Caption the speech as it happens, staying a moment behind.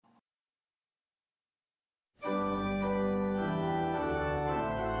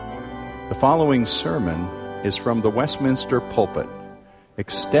following sermon is from the Westminster pulpit,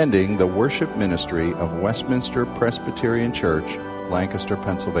 extending the worship ministry of Westminster Presbyterian Church, Lancaster,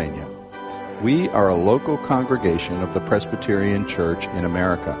 Pennsylvania. We are a local congregation of the Presbyterian Church in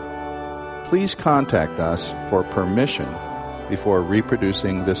America. Please contact us for permission before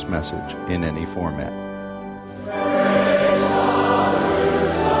reproducing this message in any format.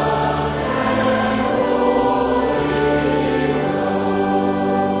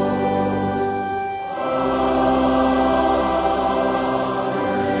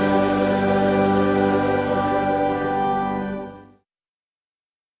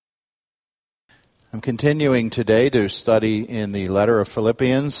 I'm continuing today to study in the letter of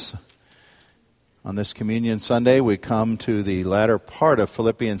Philippians. On this Communion Sunday, we come to the latter part of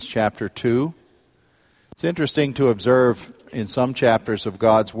Philippians chapter 2. It's interesting to observe in some chapters of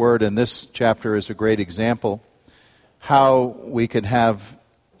God's Word, and this chapter is a great example, how we can have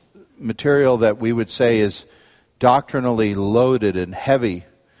material that we would say is doctrinally loaded and heavy,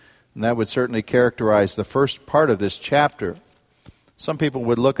 and that would certainly characterize the first part of this chapter. Some people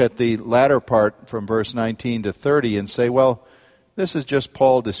would look at the latter part from verse 19 to 30 and say, well, this is just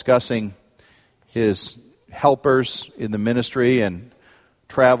Paul discussing his helpers in the ministry and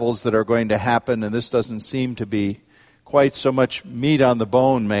travels that are going to happen, and this doesn't seem to be quite so much meat on the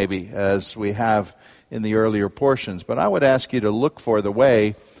bone, maybe, as we have in the earlier portions. But I would ask you to look for the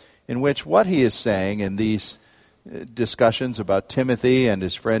way in which what he is saying in these discussions about Timothy and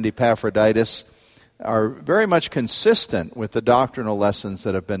his friend Epaphroditus are very much consistent with the doctrinal lessons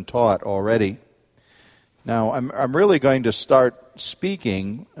that have been taught already. Now, I'm really going to start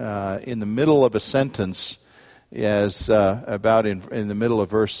speaking in the middle of a sentence, as about in the middle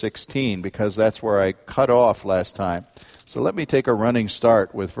of verse 16, because that's where I cut off last time. So let me take a running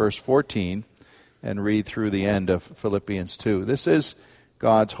start with verse 14 and read through the end of Philippians 2. This is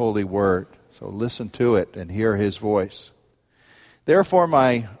God's holy word, so listen to it and hear his voice. Therefore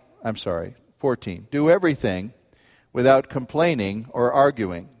 14. Do everything without complaining or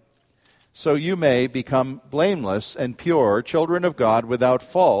arguing, so you may become blameless and pure, children of God without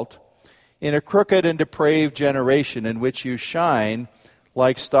fault, in a crooked and depraved generation in which you shine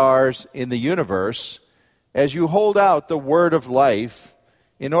like stars in the universe, as you hold out the word of life,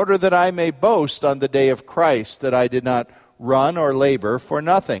 in order that I may boast on the day of Christ that I did not run or labor for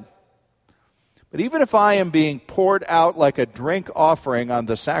nothing. But even if I am being poured out like a drink offering on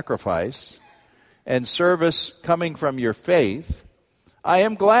the sacrifice and service coming from your faith, I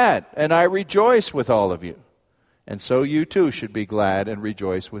am glad and I rejoice with all of you. And so you too should be glad and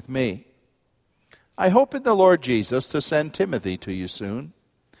rejoice with me. I hope in the Lord Jesus to send Timothy to you soon,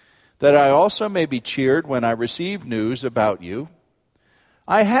 that I also may be cheered when I receive news about you.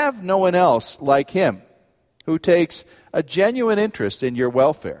 I have no one else like him who takes a genuine interest in your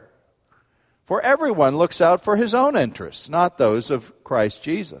welfare. For everyone looks out for his own interests, not those of Christ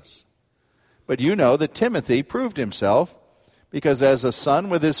Jesus. But you know that Timothy proved himself, because as a son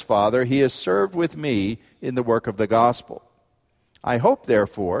with his father, he has served with me in the work of the gospel. I hope,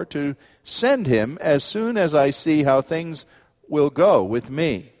 therefore, to send him as soon as I see how things will go with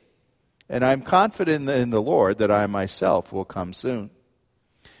me. And I'm confident in the Lord that I myself will come soon.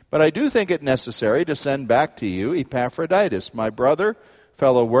 But I do think it necessary to send back to you Epaphroditus, my brother,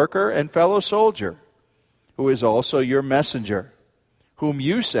 fellow worker, and fellow soldier, who is also your messenger, whom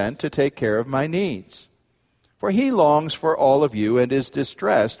you sent to take care of my needs. For he longs for all of you and is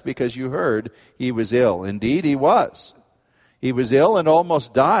distressed because you heard he was ill. Indeed, he was. He was ill and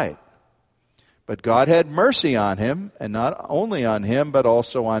almost died. But God had mercy on him, and not only on him, but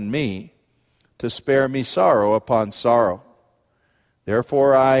also on me, to spare me sorrow upon sorrow.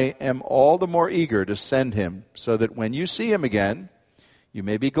 Therefore I am all the more eager to send him, so that when you see him again, you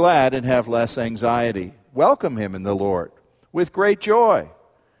may be glad and have less anxiety. Welcome him in the Lord with great joy,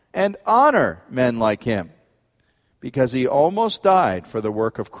 and honor men like him, because he almost died for the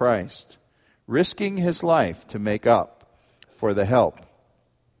work of Christ, risking his life to make up for the help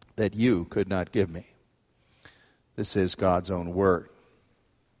that you could not give me. This is God's own word.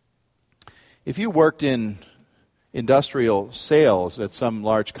 If you worked in industrial sales at some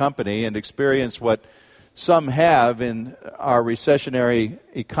large company and experienced what some have in our recessionary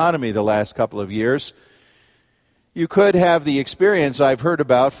economy the last couple of years, you could have the experience I've heard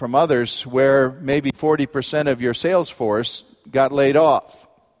about from others where maybe 40% of your sales force got laid off.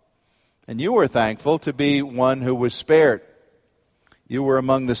 And you were thankful to be one who was spared. You were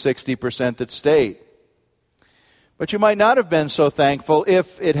among the 60% that stayed. But you might not have been so thankful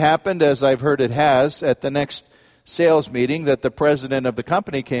if it happened, as I've heard it has, at the next sales meeting that the president of the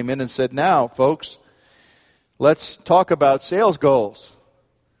company came in and said, now, folks, let's talk about sales goals.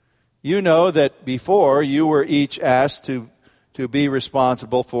 You know that before you were each asked to be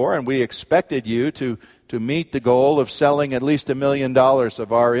responsible for, and we expected you to meet the goal of selling at least $1 million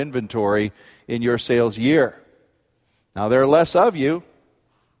of our inventory in your sales year. Now there are less of you,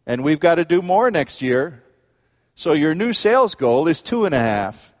 and we've got to do more next year. So your new sales goal is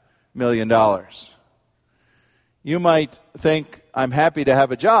 $2.5 million. You might think, I'm happy to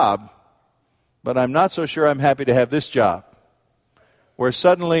have a job, but I'm not so sure I'm happy to have this job, where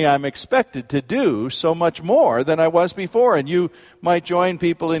suddenly I'm expected to do so much more than I was before. And you might join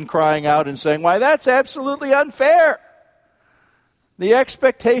people in crying out and saying, why, that's absolutely unfair. The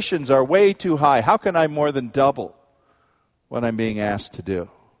expectations are way too high. How can I more than double what I'm being asked to do?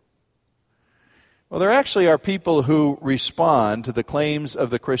 Well, there actually are people who respond to the claims of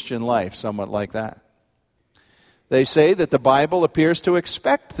the Christian life somewhat like that. They say that the Bible appears to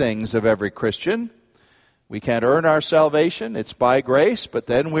expect things of every Christian. We can't earn our salvation. It's by grace, but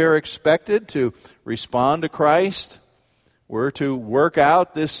then we're expected to respond to Christ. We're to work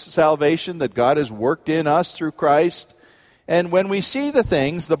out this salvation that God has worked in us through Christ. And when we see the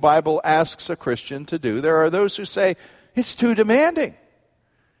things the Bible asks a Christian to do, there are those who say, it's too demanding.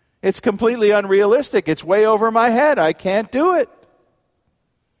 It's completely unrealistic. It's way over my head. I can't do it.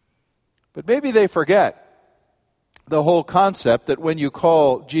 But maybe they forget the whole concept that when you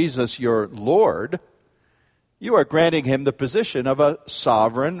call Jesus your Lord, you are granting him the position of a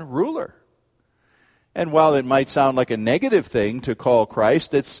sovereign ruler. And while it might sound like a negative thing to call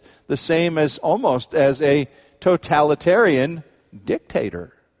Christ, it's the same as almost as a totalitarian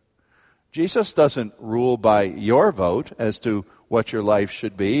dictator. Jesus doesn't rule by your vote as to what your life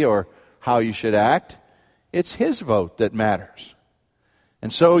should be or how you should act. It's his vote that matters.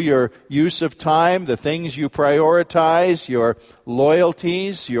 And so your use of time, the things you prioritize, your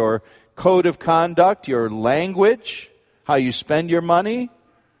loyalties, your code of conduct, your language, how you spend your money,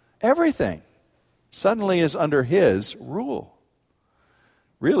 everything suddenly is under his rule.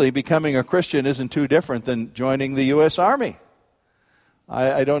 Really, becoming a Christian isn't too different than joining the U.S. Army.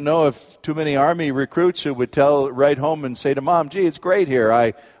 I don't know if too many Army recruits who would write home and say to Mom, gee, it's great here.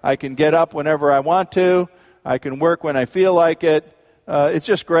 I can get up whenever I want to. I can work when I feel like it. It's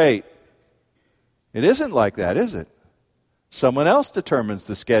just great. It isn't like that, is it? Someone else determines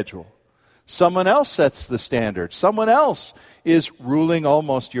the schedule. Someone else sets the standard. Someone else is ruling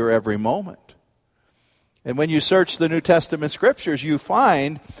almost your every moment. And when you search the New Testament scriptures, you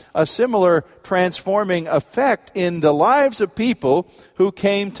find a similar transforming effect in the lives of people who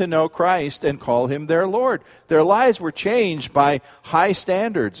came to know Christ and call him their Lord. Their lives were changed by high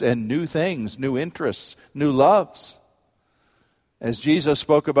standards and new things, new interests, new loves. As Jesus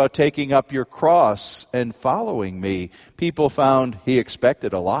spoke about taking up your cross and following me, people found he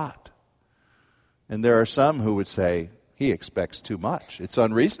expected a lot. And there are some who would say he expects too much. It's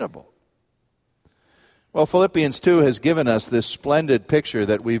unreasonable. Well, Philippians 2 has given us this splendid picture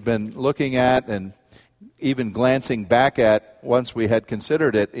that we've been looking at and even glancing back at once we had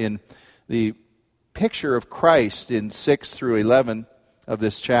considered it in the picture of Christ in 6 through 11 of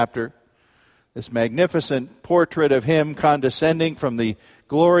this chapter. This magnificent portrait of him condescending from the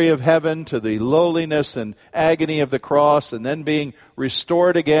glory of heaven to the lowliness and agony of the cross, and then being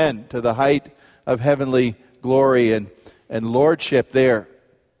restored again to the height of heavenly glory and lordship there.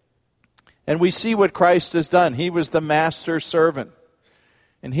 And we see what Christ has done. He was the master servant,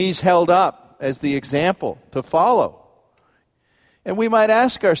 and he's held up as the example to follow. And we might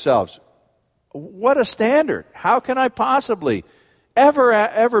ask ourselves, what a standard. How can I possibly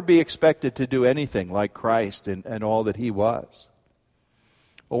ever be expected to do anything like Christ and all that he was?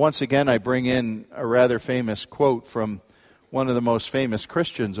 Well, once again, I bring in a rather famous quote from one of the most famous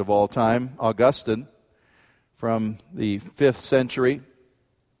Christians of all time, Augustine, from the 5th century.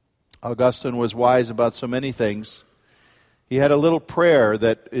 Augustine was wise about so many things. He had a little prayer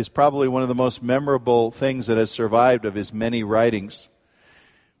that is probably one of the most memorable things that has survived of his many writings.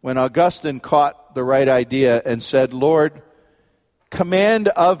 When Augustine caught the right idea and said, Lord, command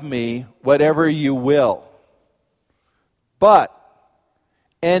of me whatever you will, but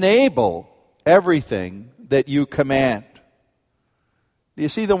enable everything that you command. Do you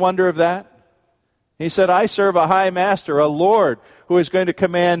see the wonder of that? He said, I serve a high master, a Lord, who is going to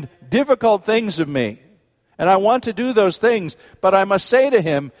command difficult things of me. And I want to do those things, but I must say to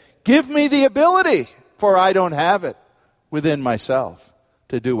him, give me the ability, for I don't have it within myself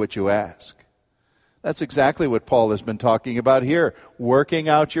to do what you ask. That's exactly what Paul has been talking about here, working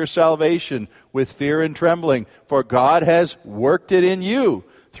out your salvation with fear and trembling, for God has worked it in you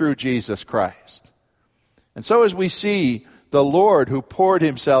through Jesus Christ. And so as we see the Lord who poured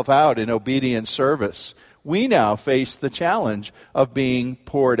himself out in obedient service, we now face the challenge of being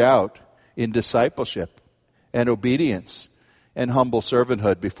poured out in discipleship and obedience and humble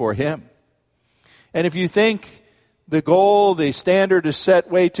servanthood before Him. And if you think the goal, the standard is set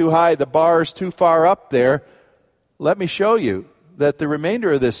way too high, the bar is too far up there, let me show you that the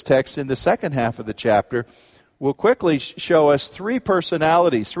remainder of this text in the second half of the chapter will quickly show us three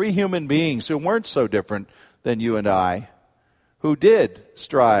personalities, three human beings who weren't so different than you and I, who did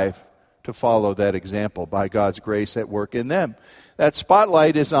strive to follow that example by God's grace at work in them. That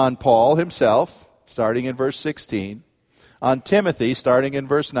spotlight is on Paul himself, starting in verse 16, on Timothy, starting in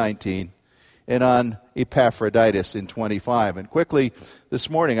verse 19, and on Epaphroditus in 25. And quickly this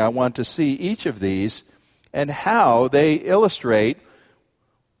morning I want to see each of these and how they illustrate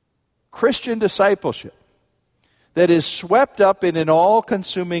Christian discipleship that is swept up in an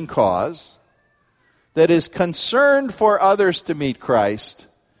all-consuming cause, that is concerned for others to meet Christ,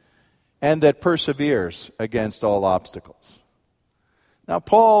 and that perseveres against all obstacles. Now,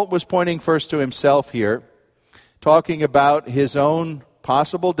 Paul was pointing first to himself here, talking about his own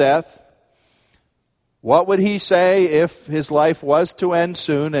possible death. What would he say if his life was to end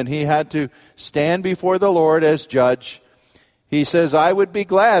soon and he had to stand before the Lord as judge? He says, I would be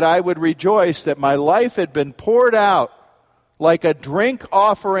glad, I would rejoice that my life had been poured out like a drink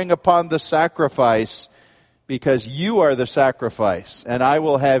offering upon the sacrifice, because you are the sacrifice, and I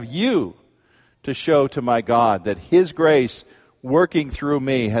will have you to show to my God that His grace working through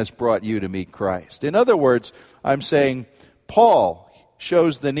me has brought you to meet Christ. In other words, I'm saying Paul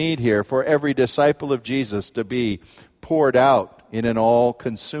shows the need here for every disciple of Jesus to be poured out in an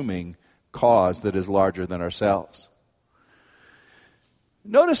all-consuming cause that is larger than ourselves.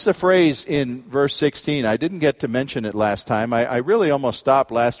 Notice the phrase in verse 16. I didn't get to mention it last time. I really almost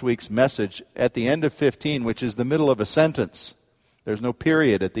stopped last week's message at the end of 15, which is the middle of a sentence. There's no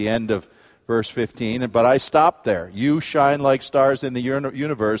period at the end of verse 15, but I stopped there. You shine like stars in the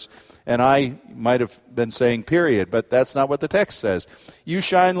universe, and I might have been saying period, but that's not what the text says. You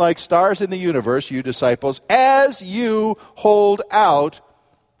shine like stars in the universe, you disciples, as you hold out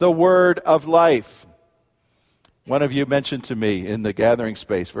the word of life. One of you mentioned to me in the gathering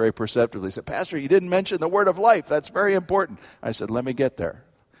space very perceptively, said, Pastor, you didn't mention the word of life. That's very important. I said, let me get there.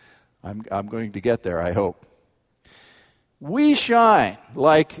 I'm going to get there, I hope. We shine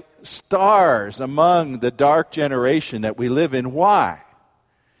like stars among the dark generation that we live in. Why?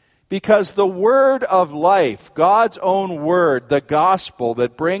 Because the word of life, God's own word, the gospel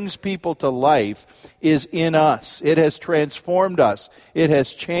that brings people to life, is in us. It has transformed us. It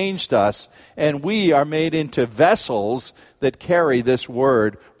has changed us. And we are made into vessels that carry this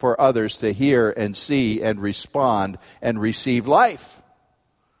word for others to hear and see and respond and receive life.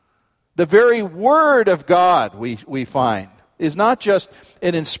 The very word of God, we find, is not just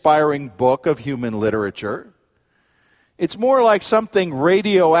an inspiring book of human literature. It's more like something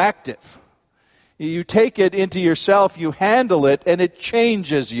radioactive. You take it into yourself, you handle it, and it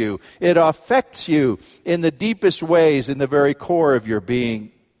changes you. It affects you in the deepest ways, in the very core of your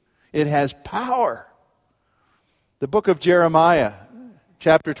being. It has power. The book of Jeremiah,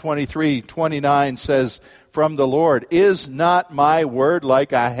 chapter 23, 29 says, from the Lord, is not my word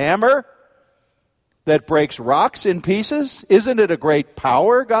like a hammer that breaks rocks in pieces? Isn't it a great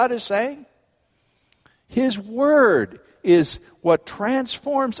power, God is saying? His word is what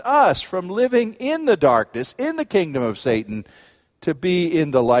transforms us from living in the darkness, in the kingdom of Satan, to be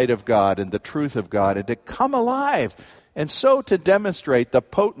in the light of God and the truth of God, and to come alive, and so to demonstrate the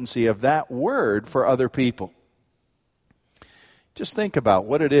potency of that word for other people. Just think about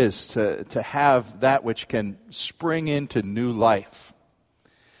what it is to have that which can spring into new life.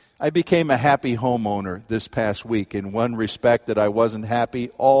 I became a happy homeowner this past week in one respect that I wasn't happy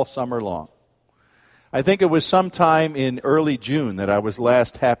all summer long. I think it was sometime in early June that I was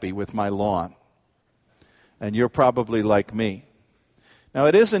last happy with my lawn. And you're probably like me. Now,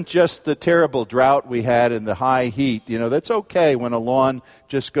 it isn't just the terrible drought we had and the high heat. You know, that's okay when a lawn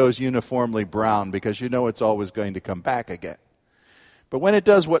just goes uniformly brown because you know it's always going to come back again. But when it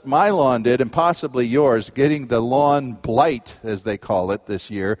does what my lawn did, and possibly yours, getting the lawn blight, as they call it this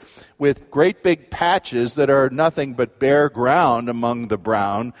year, with great big patches that are nothing but bare ground among the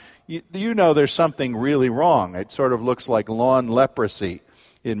brown, you know there's something really wrong. It sort of looks like lawn leprosy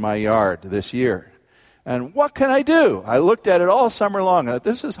in my yard this year. And what can I do? I looked at it all summer long. I thought,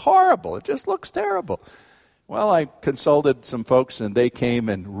 this is horrible. It just looks terrible. Well, I consulted some folks, and they came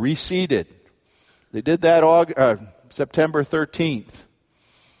and reseeded. They did that September 13th.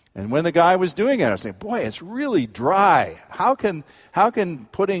 And when the guy was doing it, I was saying, boy, it's really dry. How can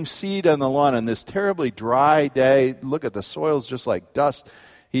putting seed on the lawn on this terribly dry day, look at the soil's just like dust.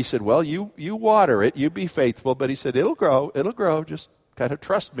 He said, well, you water it, you be faithful. But he said, it'll grow, just kind of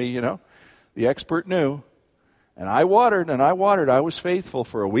trust me, The expert knew. And I watered. I was faithful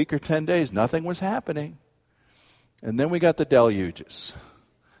for a week or 10 days. Nothing was happening. And then we got the deluges.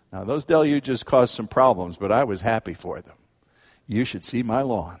 Now, those deluges caused some problems, but I was happy for them. You should see my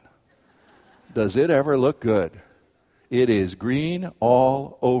lawn. Does it ever look good? It is green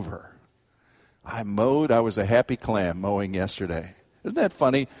all over. I mowed. I was a happy clam mowing yesterday. Isn't that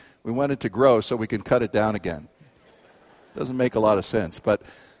funny? We want it to grow so we can cut it down again. Doesn't make a lot of sense. But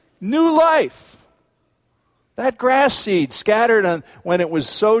new life. That grass seed scattered on when it was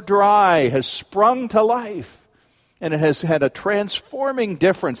so dry has sprung to life. And it has had a transforming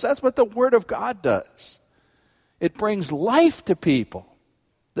difference. That's what the Word of God does. It brings life to people.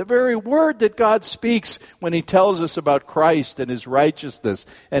 The very word that God speaks when He tells us about Christ and His righteousness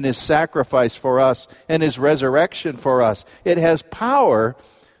and His sacrifice for us and His resurrection for us, it has power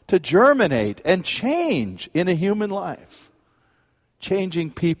to germinate and change in a human life.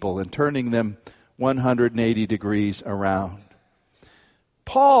 Changing people and turning them 180 degrees around.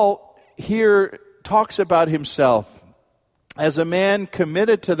 Paul here talks about himself as a man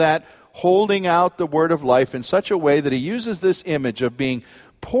committed to that holding out the word of life in such a way that he uses this image of being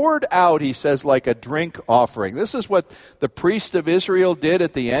poured out, he says, like a drink offering. This is what the priest of Israel did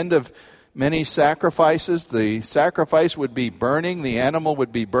at the end of many sacrifices. The sacrifice would be burning, the animal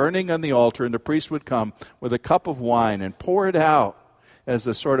would be burning on the altar, and the priest would come with a cup of wine and pour it out as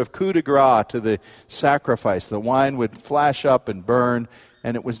a sort of coup de grace to the sacrifice. The wine would flash up and burn,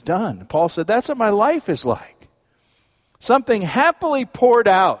 and it was done. Paul said, that's what my life is like. Something happily poured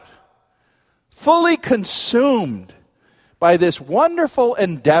out, fully consumed by this wonderful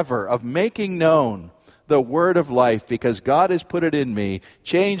endeavor of making known the word of life, because God has put it in me,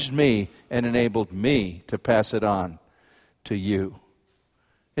 changed me, and enabled me to pass it on to you.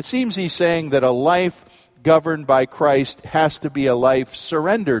 It seems he's saying that a life governed by Christ has to be a life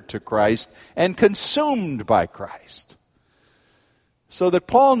surrendered to Christ and consumed by Christ. So that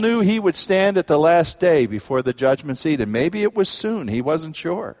Paul knew he would stand at the last day before the judgment seat, and maybe it was soon. He wasn't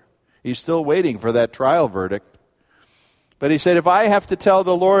sure. He's still waiting for that trial verdict. But he said, if I have to tell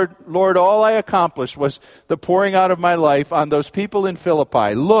the Lord, all I accomplished was the pouring out of my life on those people in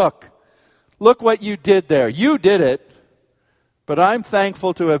Philippi. Look what you did there. You did it. But I'm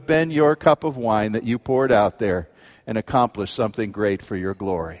thankful to have been your cup of wine that you poured out there and accomplished something great for your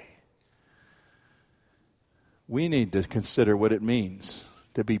glory. We need to consider what it means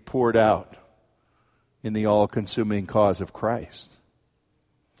to be poured out in the all-consuming cause of Christ.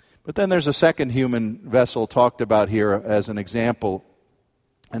 But then there's a second human vessel talked about here as an example,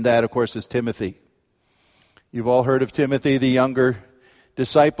 and that, of course, is Timothy. You've all heard of Timothy, the younger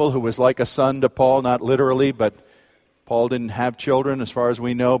disciple who was like a son to Paul, not literally, but Paul didn't have children as far as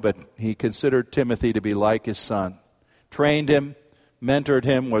we know, but he considered Timothy to be like his son. Trained him, mentored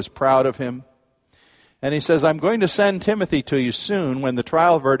him, was proud of him. And he says, I'm going to send Timothy to you soon when the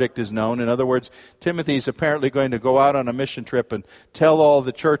trial verdict is known. In other words, Timothy's apparently going to go out on a mission trip and tell all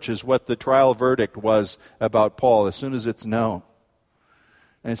the churches what the trial verdict was about Paul as soon as it's known.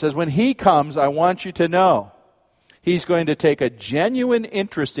 And he says, when he comes, I want you to know he's going to take a genuine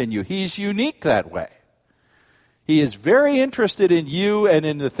interest in you. He's unique that way. He is very interested in you and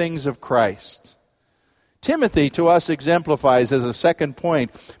in the things of Christ. Timothy, to us, exemplifies as a second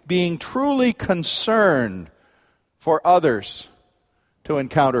point, being truly concerned for others to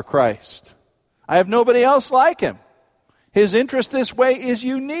encounter Christ. I have nobody else like him. His interest this way is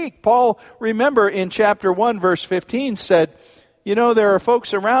unique. Paul, remember, in chapter 1, verse 15, said, there are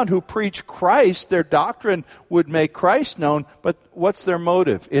folks around who preach Christ. Their doctrine would make Christ known, but what's their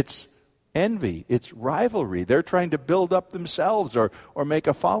motive? It's envy. It's rivalry. They're trying to build up themselves or make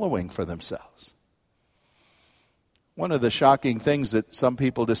a following for themselves. One of the shocking things that some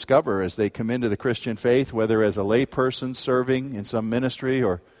people discover as they come into the Christian faith, whether as a lay person serving in some ministry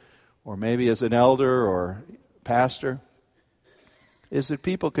or maybe as an elder or pastor, is that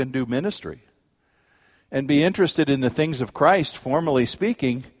people can do ministry and be interested in the things of Christ, formally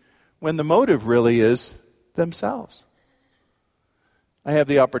speaking, when the motive really is themselves. I have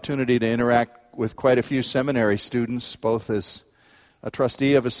the opportunity to interact with quite a few seminary students, both as a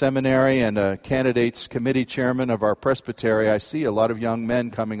trustee of a seminary and a candidates committee chairman of our presbytery. I see a lot of young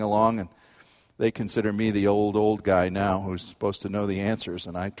men coming along, and they consider me the old guy now who's supposed to know the answers,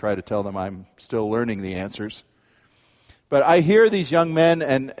 and I try to tell them I'm still learning the answers. But I hear these young men,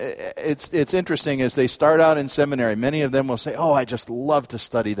 and it's interesting as they start out in seminary. Many of them will say, I just love to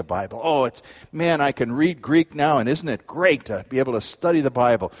study the Bible. I can read Greek now, and isn't it great to be able to study the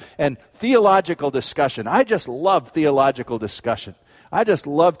Bible? And theological discussion. I just love theological discussion. I just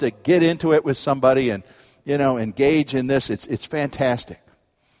love to get into it with somebody and, engage in this. It's fantastic.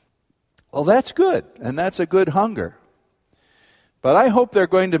 Well, that's good, and that's a good hunger. But I hope they're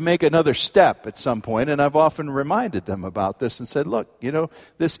going to make another step at some point, and I've often reminded them about this and said, look,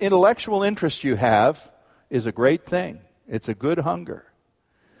 this intellectual interest you have is a great thing. It's a good hunger.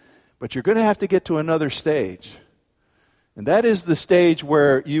 But you're going to have to get to another stage. And that is the stage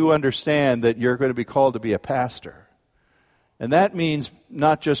where you understand that you're going to be called to be a pastor. And that means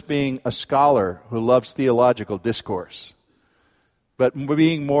not just being a scholar who loves theological discourse, but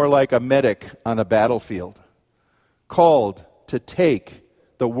being more like a medic on a battlefield, called to take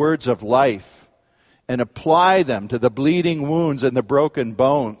the words of life and apply them to the bleeding wounds and the broken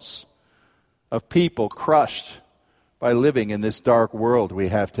bones of people crushed by living in this dark world we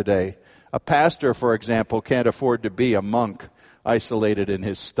have today. A pastor, for example, can't afford to be a monk isolated in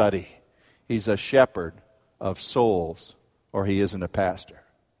his study. He's a shepherd of souls, or he isn't a pastor.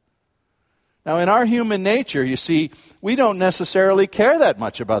 Now, in our human nature, you see, we don't necessarily care that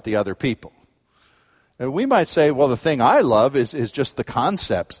much about the other people. And we might say, well, the thing I love is just the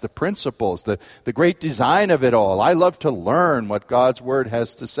concepts, the principles, the great design of it all. I love to learn what God's Word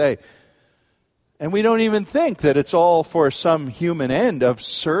has to say. And we don't even think that it's all for some human end of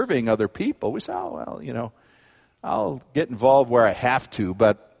serving other people. We say, oh, well, I'll get involved where I have to,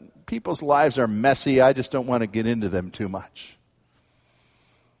 but people's lives are messy. I just don't want to get into them too much.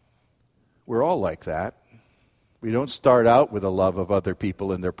 We're all like that. We don't start out with a love of other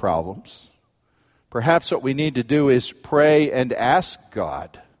people and their problems. Perhaps what we need to do is pray and ask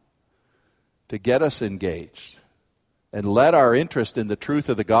God to get us engaged and let our interest in the truth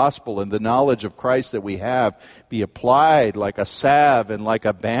of the gospel and the knowledge of Christ that we have be applied like a salve and like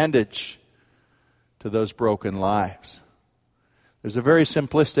a bandage to those broken lives. There's a very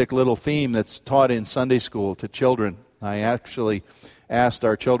simplistic little theme that's taught in Sunday school to children. I actually asked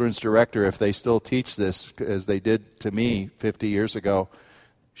our children's director if they still teach this, as they did to me 50 years ago.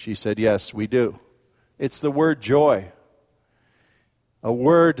 She said, yes, we do. It's the word joy. A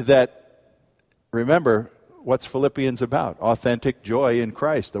word that, remember, what's Philippians about? Authentic joy in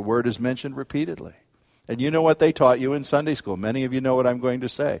Christ. The word is mentioned repeatedly. And you know what they taught you in Sunday school. Many of you know what I'm going to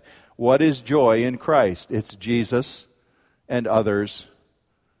say. What is joy in Christ? It's Jesus and others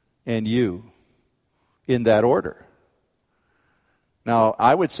and you, in that order. Now,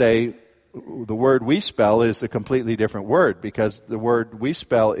 I would say the word we spell is a completely different word, because the word we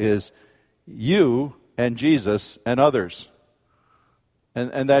spell is you and Jesus and others.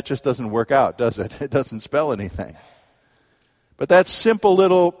 And that just doesn't work out, does it? It doesn't spell anything. But that simple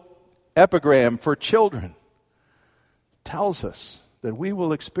little epigram for children tells us that we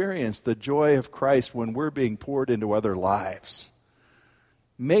will experience the joy of Christ when we're being poured into other lives,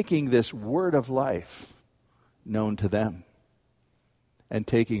 making this word of life known to them and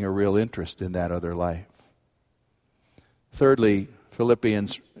taking a real interest in that other life. Thirdly,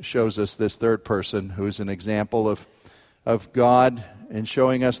 Philippians shows us this third person who's an example of God and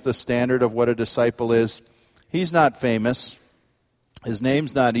showing us the standard of what a disciple is. He's not famous. His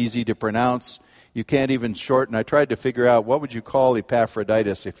name's not easy to pronounce. You can't even shorten. I tried to figure out what would you call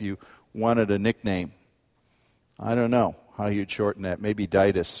Epaphroditus if you wanted a nickname. I don't know how you'd shorten that. Maybe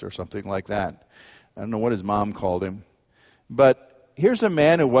Ditus or something like that. I don't know what his mom called him. But here's a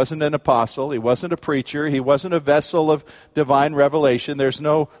man who wasn't an apostle. He wasn't a preacher. He wasn't a vessel of divine revelation. There's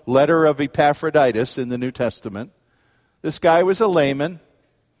no letter of Epaphroditus in the New Testament. This guy was a layman.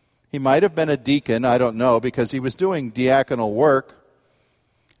 He might have been a deacon. I don't know, because he was doing diaconal work.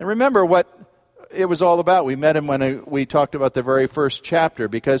 And remember what it was all about. We met him when we talked about the very first chapter,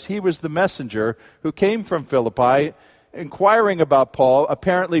 because he was the messenger who came from Philippi inquiring about Paul,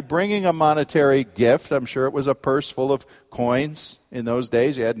 apparently bringing a monetary gift. I'm sure it was a purse full of coins in those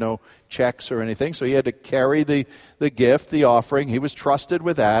days. He had no checks or anything, so he had to carry the gift, the offering. He was trusted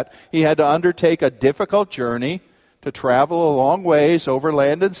with that. He had to undertake a difficult journey to travel a long ways over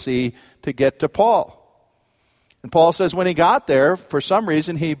land and sea to get to Paul. And Paul says when he got there, for some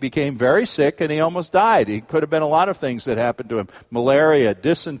reason, he became very sick and he almost died. It could have been a lot of things that happened to him. Malaria,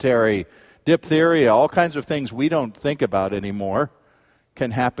 dysentery, diphtheria, all kinds of things we don't think about anymore can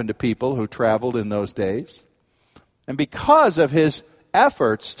happen to people who traveled in those days. And because of his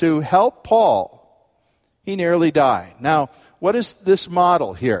efforts to help Paul, he nearly died. Now, what is this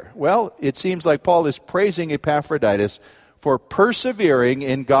model here? Well, it seems like Paul is praising Epaphroditus for persevering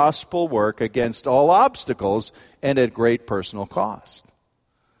in gospel work against all obstacles and at great personal cost.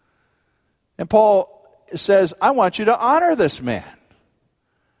 And Paul says, I want you to honor this man.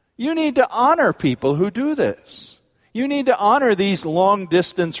 You need to honor people who do this. You need to honor these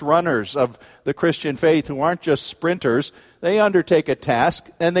long-distance runners of the Christian faith who aren't just sprinters. they undertake a task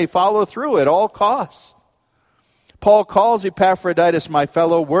and they follow through at all costs. Paul calls Epaphroditus my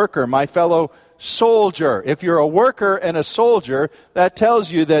fellow worker, my fellow soldier. If you're a worker and a soldier, that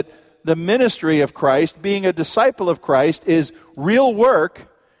tells you that the ministry of Christ, being a disciple of Christ, is real work,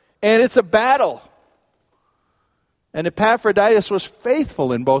 and it's a battle. And Epaphroditus was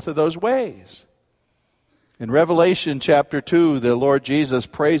faithful in both of those ways. In Revelation chapter 2, the Lord Jesus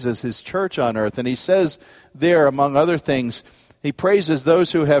praises his church on earth, and he says there, among other things, he praises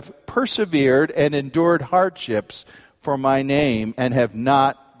those who have persevered and endured hardships for my name and have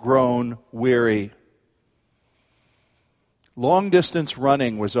not grown weary. Long-distance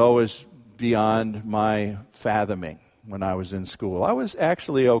running was always beyond my fathoming when I was in school. I was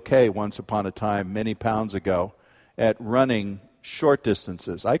actually okay once upon a time, many pounds ago, at running short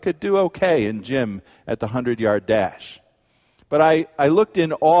distances. I could do okay in gym at the 100-yard dash. But I looked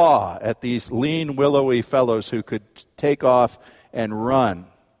in awe at these lean, willowy fellows who could take off and run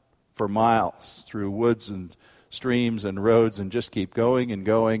for miles through woods and streams and roads and just keep going and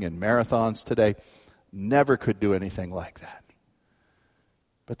going, and marathons today. Never could do anything like that.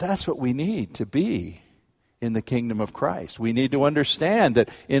 But that's what we need to be in the kingdom of Christ. We need to understand that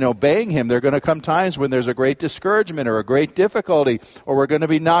in obeying him, there are going to come times when there's a great discouragement or a great difficulty, or we're going to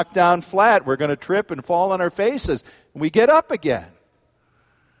be knocked down flat. We're going to trip and fall on our faces. And we get up again.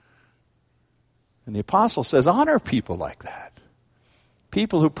 And the apostle says, honor people like that.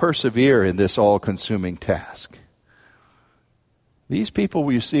 People who persevere in this all-consuming task. These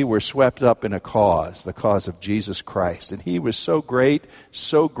people, you see, were swept up in a cause, the cause of Jesus Christ. And he was so great,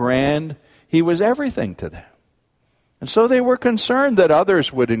 so grand, he was everything to them. And so they were concerned that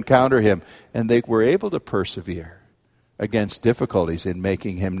others would encounter him, and they were able to persevere against difficulties in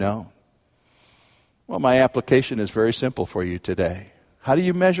making him known. Well, my application is very simple for you today. How do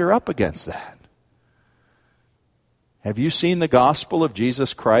you measure up against that? Have you seen the gospel of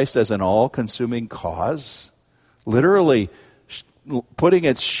Jesus Christ as an all-consuming cause? Literally putting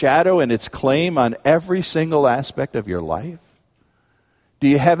its shadow and its claim on every single aspect of your life? Do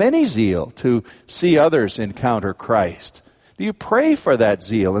you have any zeal to see others encounter Christ? Do you pray for that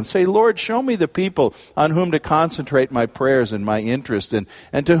zeal and say, Lord, show me the people on whom to concentrate my prayers and my interest and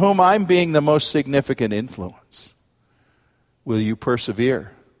to whom I'm being the most significant influence? Will you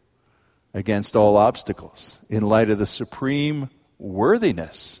persevere against all obstacles in light of the supreme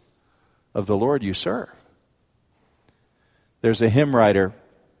worthiness of the Lord you serve? There's a hymn writer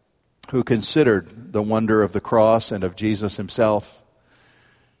who considered the wonder of the cross and of Jesus himself,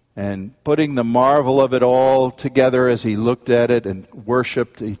 and putting the marvel of it all together as he looked at it and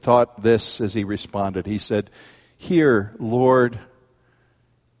worshiped, he thought this as he responded. He said, "Here, Lord,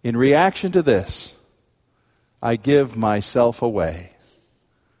 in reaction to this, I give myself away.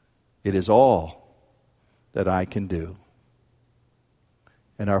 It is all that I can do."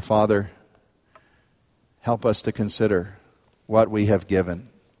 And our Father, help us to consider what we have given,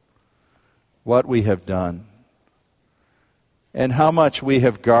 what we have done, and how much we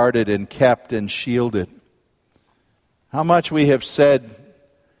have guarded and kept and shielded. How much we have said,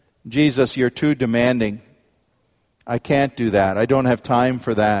 Jesus, you're too demanding. I can't do that. I don't have time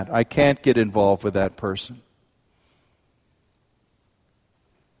for that. I can't get involved with that person.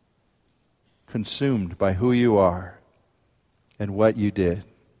 Consumed by who you are and what you did.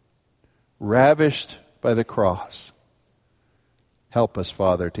 Ravished by the cross. Help us,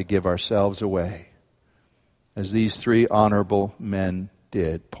 Father, to give ourselves away as these three honorable men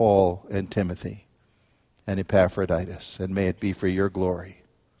did, Paul and Timothy and Epaphroditus. And may it be for your glory.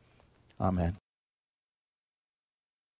 Amen.